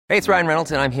Hey, it's Ryan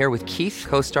Reynolds, and I'm here with Keith,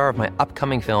 co-star of my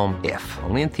upcoming film, If,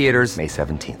 only in theaters May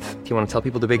 17th. Do you want to tell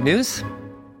people the big news?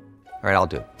 All right, I'll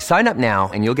do it. Sign up now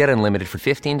and you'll get unlimited for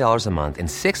 $15 a month and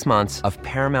 6 months of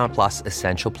Paramount Plus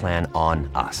Essential Plan on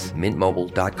us.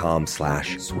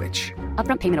 MintMobile.com/switch.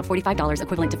 Upfront payment of $45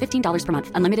 equivalent to $15 per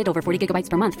month. Unlimited over 40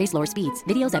 gigabytes per month. Face lower speeds.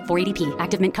 Videos at 480p.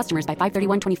 Active Mint customers by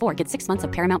 531.24 get 6 months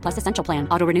of Paramount Plus Essential Plan.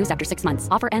 Auto renews after 6 months.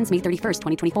 Offer ends May 31st,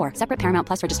 2024. Separate Paramount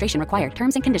Plus registration required.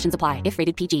 Terms and conditions apply if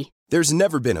rated PG. There's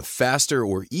never been a faster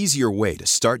or easier way to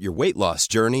start your weight loss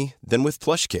journey than with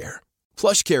PlushCare.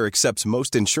 PlushCare accepts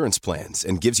most insurance plans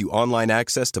and gives you online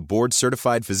access to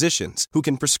board-certified physicians who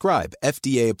can prescribe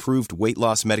FDA-approved weight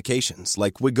loss medications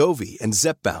like Wegovy and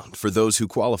Zepbound for those who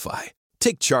qualify.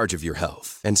 Take charge of your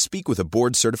health and speak with a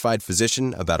board-certified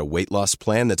physician about a weight loss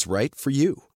plan that's right for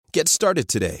you. Get started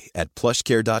today at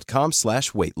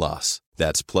plushcare.com/weight loss.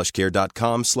 That's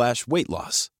plushcare.com/weight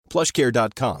loss.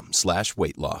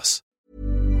 plushcare.com/weight loss.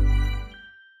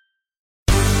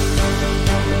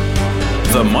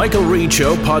 The Michael Reid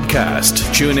Show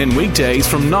podcast. Tune in weekdays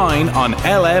from 9 on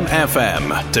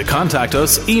LMFM. To contact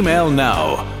us, email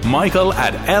now,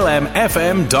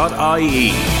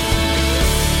 michael@lmfm.ie.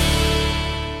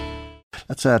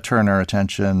 Let's turn our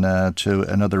attention to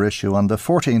another issue. On the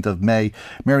 14th of May,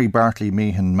 Mary Bartley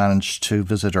Meehan managed to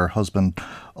visit her husband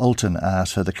Ultan at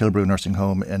the Kilbrew Nursing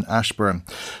Home in Ashbourne.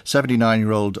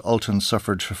 79-year-old Ultan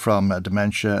suffered from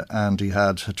dementia and he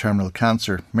had terminal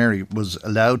cancer. Mary was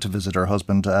allowed to visit her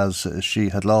husband as she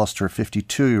had lost her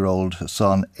 52-year-old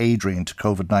son Adrian to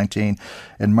COVID-19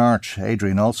 in March.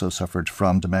 Adrian also suffered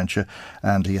from dementia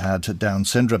and he had Down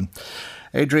syndrome.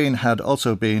 Adrian had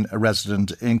also been a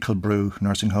resident in Kilbrew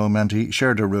Nursing Home and he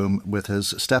shared a room with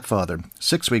his stepfather.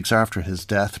 6 weeks after his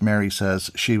death, Mary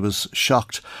says she was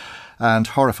shocked and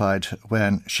horrified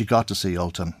when she got to see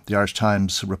Ultan. The Irish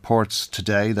Times reports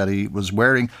today that he was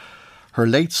wearing her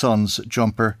late son's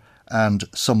jumper and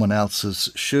someone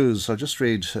else's shoes. I'll just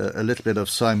read a little bit of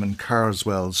Simon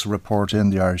Carswell's report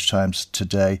in the Irish Times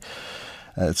today.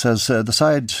 It says, the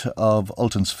side of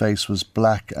Ultan's face was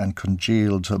black and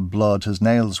congealed blood. His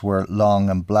nails were long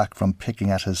and black from picking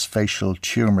at his facial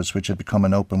tumours, which had become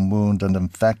an open wound and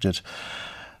infected.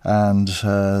 And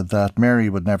that Mary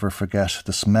would never forget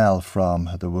the smell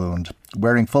from the wound.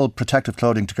 Wearing full protective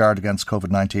clothing to guard against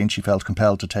COVID-19, she felt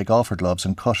compelled to take off her gloves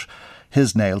and cut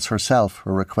his nails herself.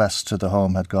 Her request to the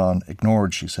home had gone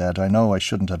ignored, she said. I know I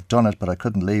shouldn't have done it, but I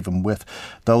couldn't leave him with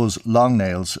those long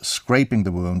nails scraping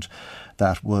the wound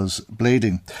that was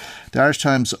bleeding. The Irish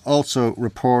Times also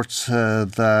reports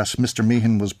that Mr.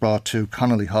 Meehan was brought to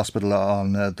Connolly Hospital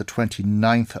on the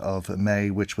 29th of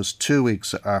May, which was 2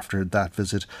 weeks after that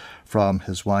visit from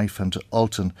his wife, and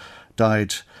Ultan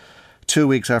died 2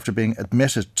 weeks after being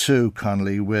admitted to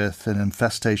Connolly with an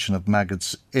infestation of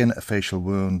maggots in a facial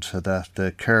wound that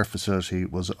the care facility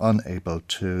was unable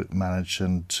to manage,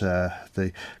 and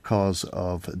the cause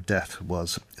of death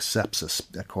was sepsis,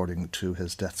 according to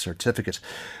his death certificate.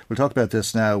 We'll talk about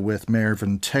this now with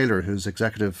Mervyn Taylor, who's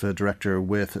Executive Director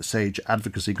with Sage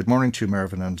Advocacy. Good morning to you,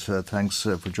 Mervyn, and thanks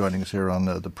for joining us here on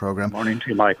the programme. Good morning to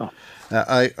you, Michael.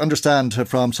 I understand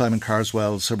from Simon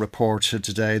Carswell's report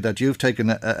today that you've taken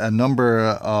a number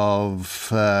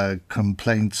of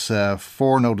complaints,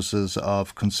 4 notices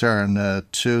of concern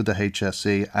to the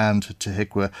HSE and to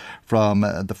HIQA from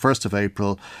the 1st of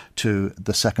April to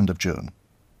the 2nd of June.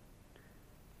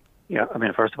 Yeah, I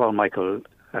mean, first of all, Michael,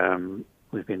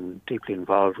 we've been deeply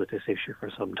involved with this issue for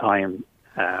some time.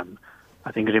 I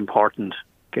think it's important,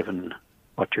 given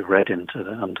what you've read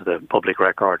onto the public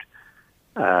record,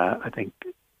 I think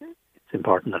it's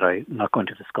important that I'm not going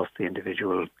to discuss the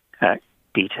individual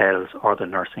details or the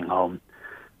nursing home.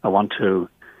 I want to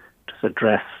just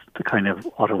address the kind of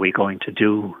what are we going to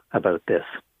do about this.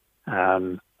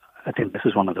 I think this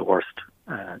is one of the worst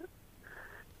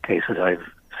cases I've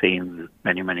seen in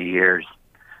many, many years.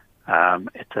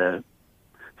 It's a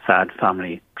sad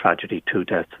family tragedy, 2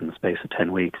 deaths in the space of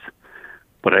 10 weeks.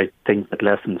 But I think that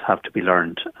lessons have to be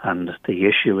learned. And the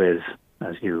issue is,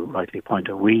 as you rightly point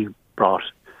out, we brought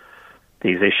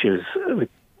these issues.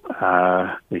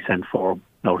 We sent 4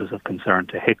 notices of concern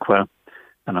to HIQA,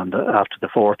 and after the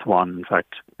 4th one, in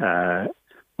fact,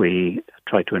 we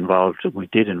did involve the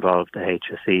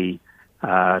HSE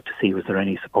to see was there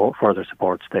any further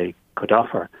supports they could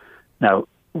offer. Now,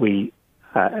 we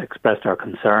expressed our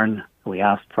concern. We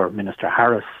asked for Minister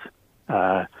Harris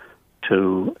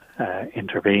to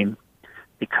intervene,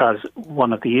 because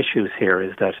one of the issues here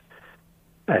is that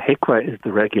HIQA is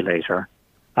the regulator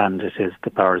and it is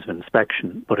the powers of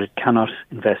inspection, but it cannot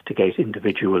investigate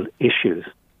individual issues.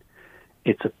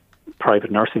 It's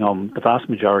private nursing home, the vast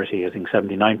majority, I think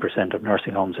 79% of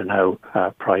nursing homes are now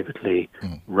privately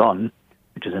run,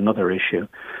 which is another issue.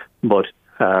 But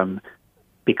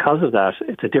because of that,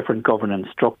 it's a different governance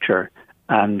structure,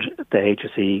 and the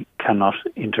HSE cannot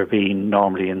intervene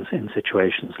normally in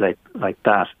situations like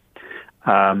that.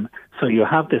 So you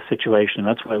have this situation, and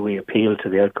that's why we appeal to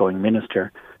the outgoing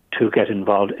minister to get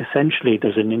involved. Essentially,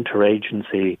 there's an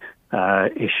interagency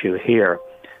issue here,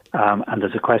 and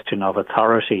there's a question of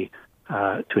authority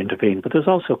to intervene, but there's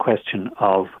also a question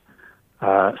of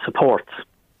supports.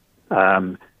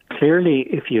 Clearly,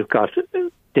 if you've got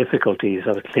difficulties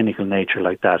of a clinical nature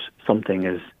like that, something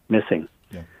is missing.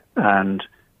 Yeah. And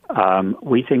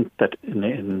we think that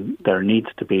there needs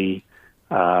to be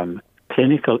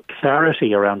clinical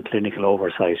clarity around clinical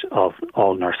oversight of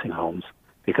all nursing homes,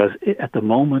 because at the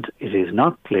moment it is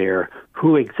not clear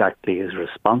who exactly is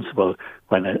responsible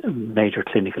when a major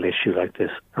clinical issue like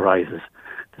this arises.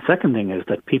 The second thing is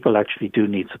that people actually do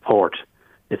need support.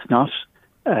 It's not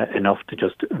enough to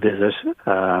just visit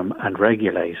and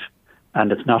regulate,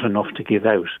 and it's not enough to give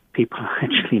out. People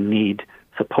actually need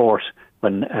support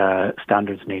when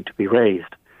standards need to be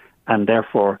raised. And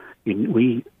therefore,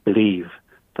 we believe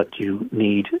that you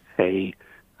need a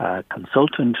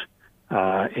consultant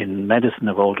in medicine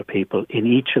of older people in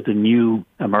each of the new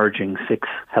emerging 6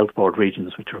 health board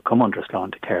regions which will come under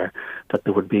Sláintecare, that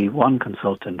there would be one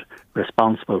consultant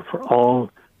responsible for all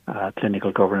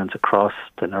clinical governance across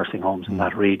the nursing homes in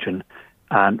that region,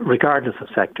 and regardless of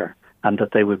sector, and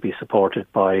that they would be supported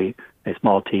by a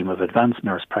small team of advanced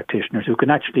nurse practitioners who can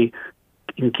actually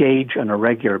engage on a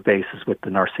regular basis with the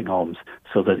nursing homes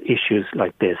so that issues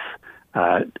like this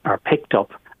are picked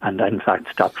up and in fact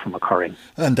stopped from occurring.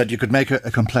 And that you could make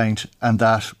a complaint and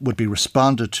that would be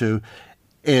responded to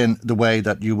in the way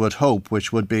that you would hope,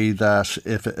 which would be that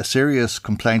if a serious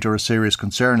complaint or a serious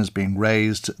concern is being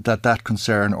raised, that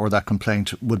concern or that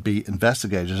complaint would be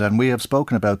investigated. And we have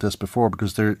spoken about this before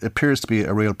because there appears to be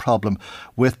a real problem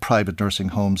with private nursing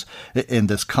homes in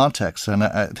this context. And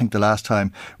I think the last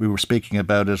time we were speaking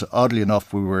about it, oddly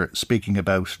enough, we were speaking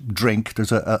about drink.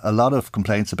 There's a lot of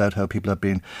complaints about how people have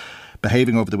been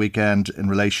behaving over the weekend in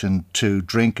relation to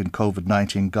drink and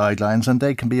COVID-19 guidelines, and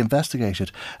they can be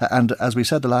investigated. And as we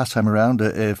said the last time around,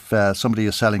 if somebody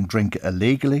is selling drink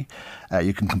illegally,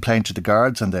 you can complain to the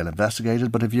guards and they'll investigate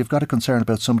it. But if you've got a concern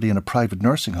about somebody in a private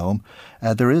nursing home,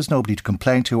 there is nobody to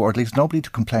complain to, or at least nobody to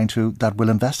complain to that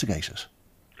will investigate it.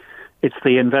 It's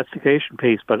the investigation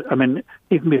piece, but I mean,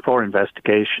 even before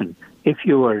investigation, if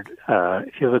you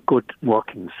have a good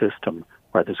working system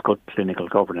where there's good clinical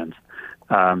governance,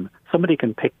 somebody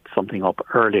can pick something up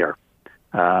earlier.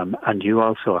 And you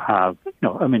also have,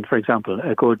 for example,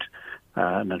 a good,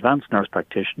 an advanced nurse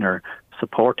practitioner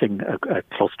supporting a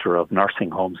cluster of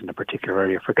nursing homes in a particular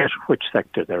area, forget which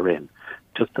sector they're in,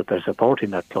 just that they're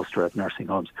supporting that cluster of nursing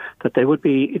homes, that they would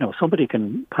be, somebody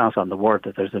can pass on the word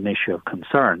that there's an issue of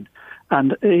concern.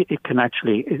 And it can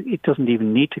actually, it doesn't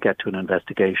even need to get to an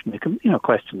investigation. It can,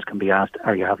 questions can be asked,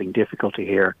 are you having difficulty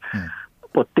here?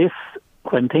 But this,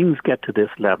 when things get to this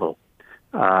level,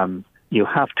 you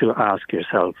have to ask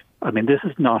yourself, this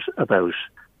is not about,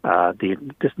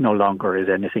 this no longer is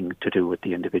anything to do with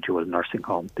the individual nursing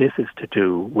home. This is to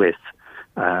do with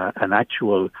an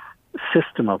actual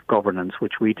system of governance,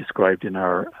 which we described in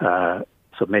our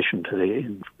submission to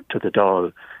the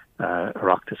Dáil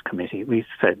Oireachtas Committee. We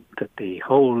said that the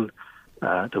whole,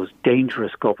 there was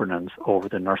dangerous governance over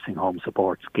the nursing home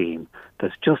support scheme.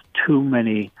 There's just too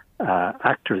many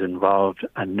actors involved,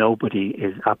 and nobody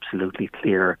is absolutely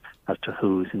clear as to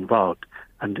who's involved.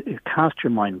 And cast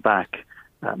your mind back,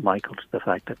 Michael, to the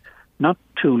fact that not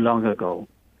too long ago,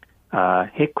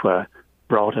 HIQA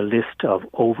brought a list of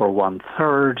over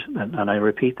 1/3, and I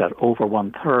repeat that, over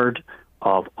 1/3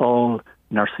 of all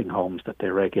nursing homes that they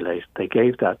regulate. They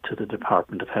gave that to the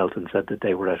Department of Health and said that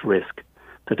they were at risk.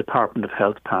 The Department of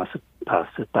Health passed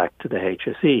it back to the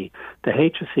HSE. The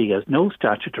HSE has no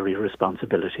statutory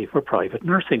responsibility for private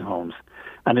nursing homes,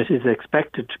 and it is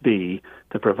expected to be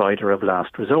the provider of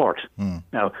last resort.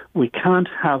 Now, we can't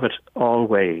have it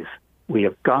always. We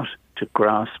have got to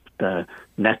grasp the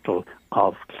nettle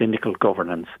of clinical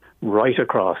governance right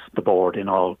across the board in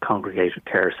all congregated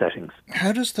care settings.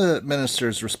 How does the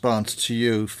Minister's response to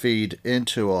you feed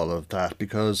into all of that?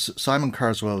 Because Simon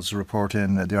Carswell's report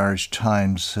in the Irish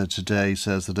Times today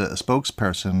says that a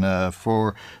spokesperson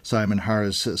for Simon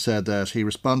Harris said that he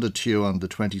responded to you on the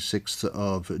 26th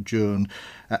of June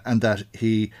and that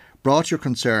he brought your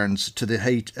concerns to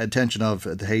the attention of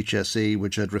the HSE,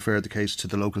 which had referred the case to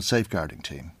the local safeguarding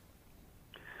team.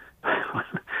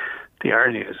 the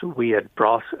irony is we had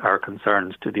brought our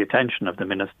concerns to the attention of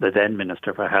the then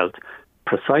Minister for Health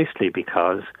precisely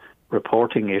because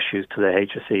reporting issues to the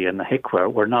HSE and the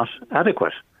HIQA were not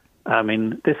adequate. I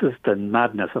mean, this is the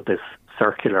madness of this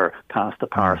circular pass the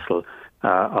parcel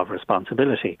of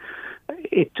responsibility.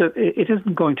 It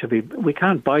isn't going to be. We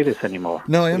can't buy this anymore.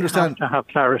 No, I understand. We have to have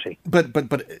clarity. But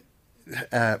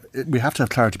we have to have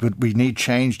clarity, but we need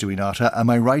change, do we not? Am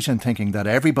I right in thinking that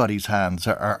everybody's hands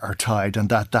are tied, and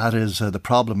that is the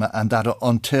problem, and that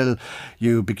until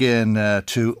you begin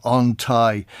to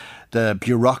untie the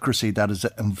bureaucracy that is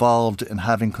involved in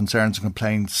having concerns and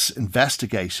complaints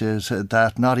investigated,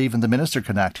 that not even the Minister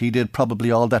can act? He did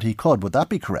probably all that he could. Would that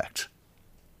be correct?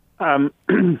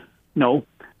 No.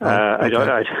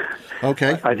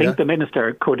 Okay. I think the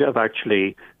Minister could have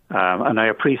actually, and I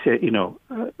appreciate,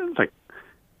 like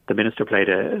the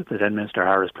then Minister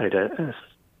Harris played a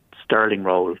sterling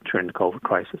role during the COVID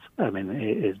crisis. I mean,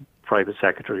 his private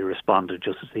secretary responded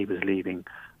just as he was leaving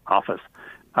office.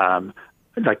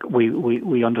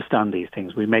 We understand these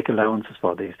things. We make allowances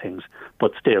for these things.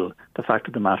 But still, the fact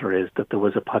of the matter is that there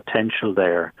was a potential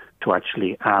there to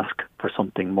actually ask for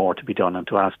something more to be done, and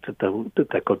to ask that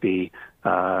there could be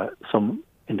some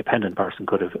independent person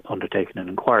could have undertaken an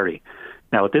inquiry.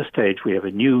 Now, at this stage, we have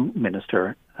a new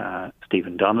minister,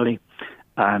 Stephen Donnelly,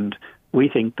 and we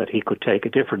think that he could take a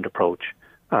different approach.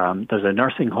 There's a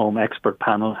nursing home expert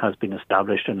panel has been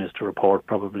established and is to report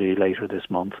probably later this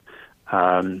month.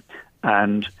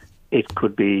 And it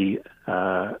could be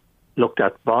looked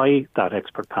at by that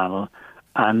expert panel,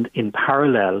 and in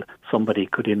parallel, somebody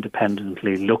could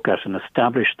independently look at and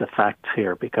establish the facts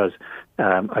here, because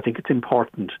I think it's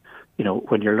important,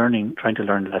 when you're trying to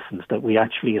learn lessons, that we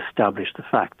actually establish the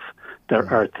facts. There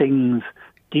are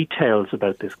details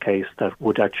about this case that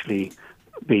would actually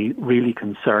be really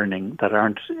concerning, that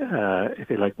aren't, if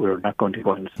you like, we're not going to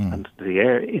go into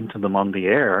them on the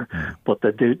air, but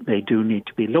they do need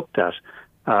to be looked at.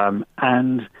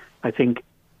 And I think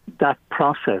that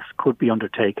process could be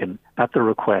undertaken at the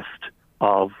request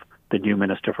of the new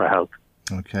Minister for Health.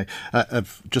 Okay.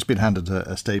 I've just been handed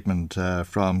a statement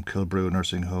from Kilbrew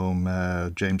Nursing Home.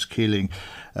 James Keeling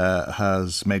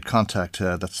has made contact,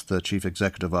 that's the Chief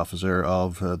Executive Officer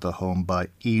of the home, by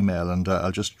email, and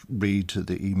I'll just read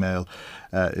the email.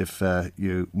 If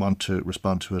you want to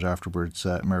respond to it afterwards,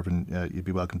 Mervyn, you'd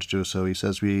be welcome to do so. He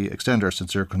says, "We extend our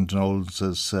sincere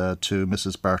condolences to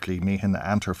Mrs. Bartley Meehan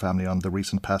and her family on the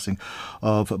recent passing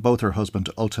of both her husband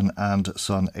Ultan and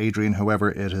son Adrian.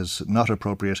 However, it is not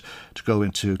appropriate to go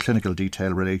into clinical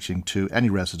detail relating to any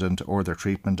resident or their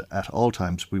treatment. At all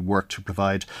times, we work to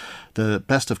provide the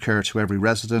best of care to every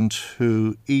resident,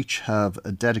 who each have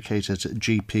a dedicated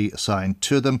GP assigned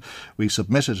to them. We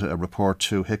submitted a report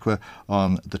to HIQA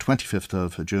on the 25th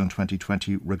of June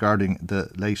 2020 regarding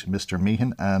the late Mr.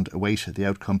 Meehan, and await the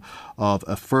outcome of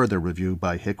a further review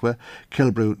by HIQA.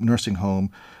 Kilbrew Nursing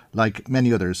Home, like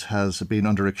many others, has been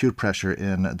under acute pressure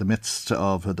in the midst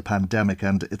of the pandemic,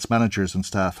 and its managers and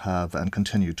staff have and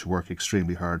continue to work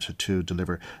extremely hard to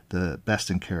deliver the best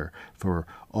in care for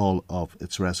all of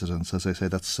its residents." As I say,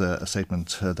 that's a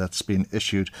statement that's been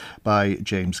issued by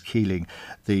James Keeling,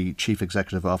 the Chief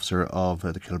Executive Officer of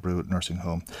the Kilbrew Nursing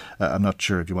Home. I'm not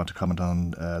sure if you want to comment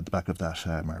on the back of that,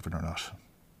 Mervyn, or not.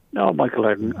 No, Michael,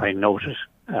 I note it.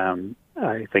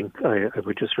 I think I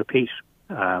would just repeat,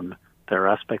 there are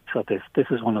aspects of this. This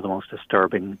is one of the most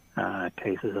disturbing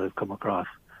cases I've come across,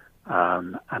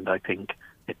 and I think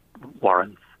it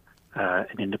warrants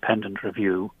an independent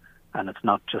review. And it's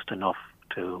not just enough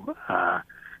to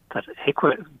that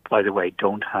HIQA, by the way,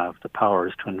 don't have the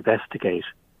powers to investigate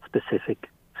specific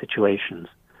situations.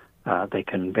 They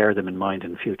can bear them in mind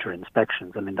in future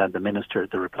inspections. I mean, that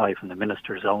the reply from the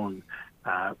Minister's own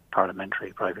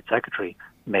parliamentary private secretary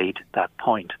made that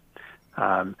point.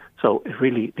 So it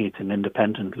really needs an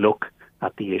independent look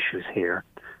at the issues here.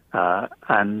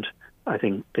 And I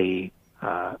think the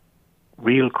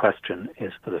real question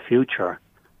is for the future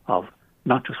of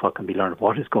not just what can be learned,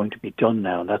 what is going to be done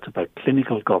now, and that's about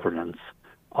clinical governance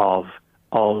of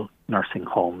all nursing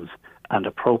homes and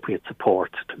appropriate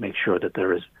support to make sure that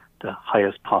there is the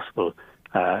highest possible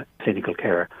clinical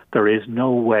care. There is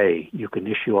no way you can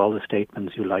issue all the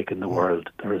statements you like in the world.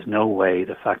 There is no way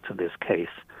the facts of this case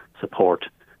support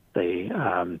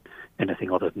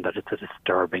anything other than that it's a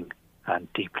disturbing and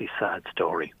deeply sad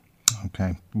story.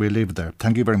 Okay, we'll leave it there.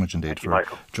 Thank you very much indeed for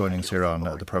joining us here on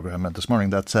the programme this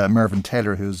morning. That's Mervyn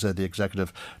Taylor, who's the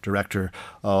Executive Director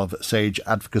of Sage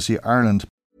Advocacy Ireland.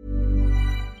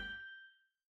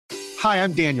 Hi,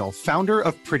 I'm Daniel, founder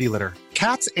of Pretty Litter.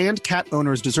 Cats and cat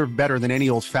owners deserve better than any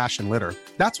old-fashioned litter.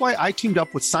 That's why I teamed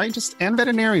up with scientists and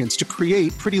veterinarians to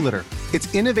create Pretty Litter.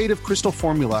 Its innovative crystal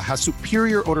formula has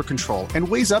superior odor control and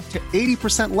weighs up to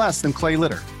 80% less than clay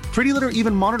litter. Pretty Litter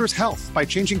even monitors health by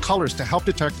changing colors to help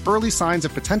detect early signs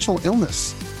of potential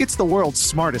illness. It's the world's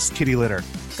smartest kitty litter.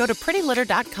 Go to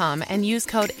prettylitter.com and use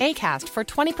code ACAST for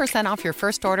 20% off your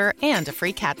first order and a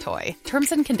free cat toy.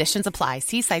 Terms and conditions apply.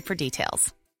 See site for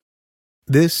details.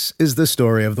 This is the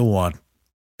story of the one.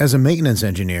 As a maintenance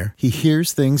engineer, he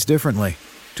hears things differently.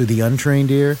 To the untrained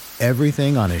ear,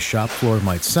 everything on his shop floor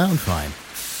might sound fine,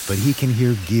 but he can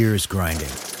hear gears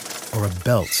grinding or a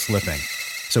belt slipping.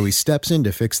 So he steps in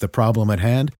to fix the problem at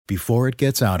hand before it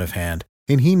gets out of hand.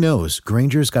 And he knows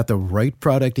Grainger's got the right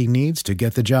product he needs to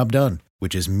get the job done,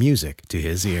 which is music to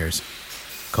his ears.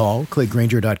 Call, click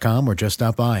Grainger.com, or just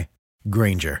stop by.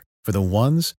 Grainger, for the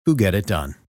ones who get it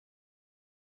done.